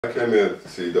I came here to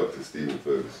see Dr. Stephen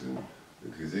Ferguson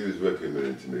because he was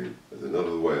recommending to me as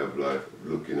another way of life of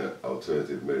looking at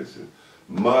alternative medicine.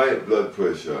 My blood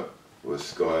pressure was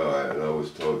sky high and I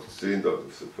was told seeing Dr.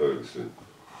 Ferguson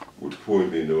would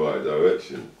point me in the right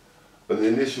direction. On the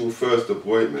initial first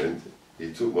appointment,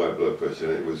 he took my blood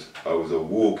pressure and I was a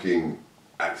walking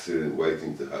accident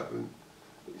waiting to happen.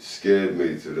 It scared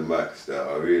me to the max that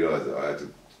I realised that I had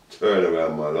to turn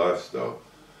around my lifestyle.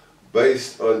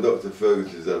 Based on Dr.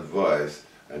 Ferguson's advice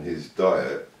and his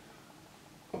diet,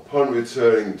 upon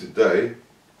returning today,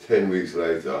 10 weeks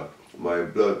later, my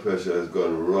blood pressure has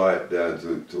gone right down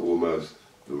to almost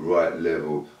the right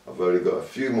level. I've only got a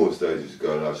few more stages to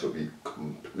go and I shall be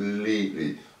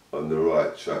completely on the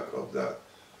right track of that.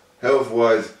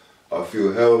 Health-wise, I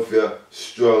feel healthier,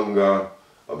 stronger,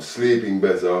 I'm sleeping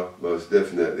better, most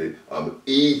definitely. I'm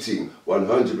eating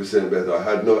 100% better. I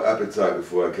had no appetite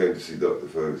before I came to see Dr.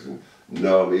 Ferguson.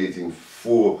 Now I'm eating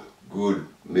 4 good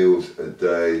meals a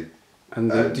day. And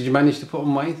did you manage to put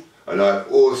on weight? And I've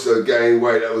also gained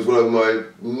weight. That was one of my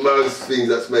most things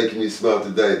that's making me smile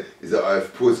today, is that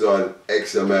I've put on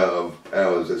X amount of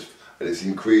pounds and it's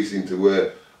increasing to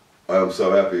where I am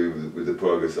so happy with the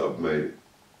progress I've made.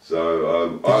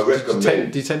 So I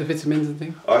recommend. Do you take the vitamins and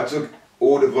things? I took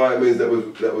all the vitamins that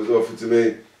was offered to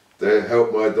me. They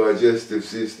helped my digestive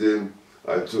system.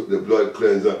 I took the blood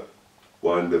cleanser.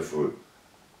 Wonderful.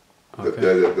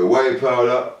 Okay. The whey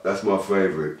powder, that's my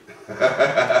favourite.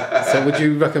 So would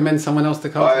you recommend someone else to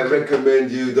come? I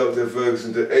recommend you, Dr.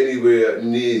 Ferguson, to anywhere that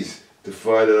needs to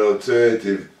find an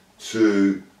alternative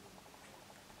to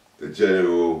the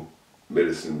general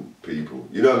medicine people.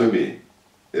 You know what I mean?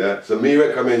 Yeah? So me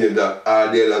recommend you that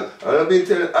all day long. And I've been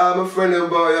telling all my friends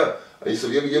about you. And so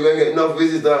you're going to get enough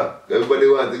visitors. Everybody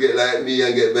wants to get like me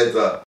and get better.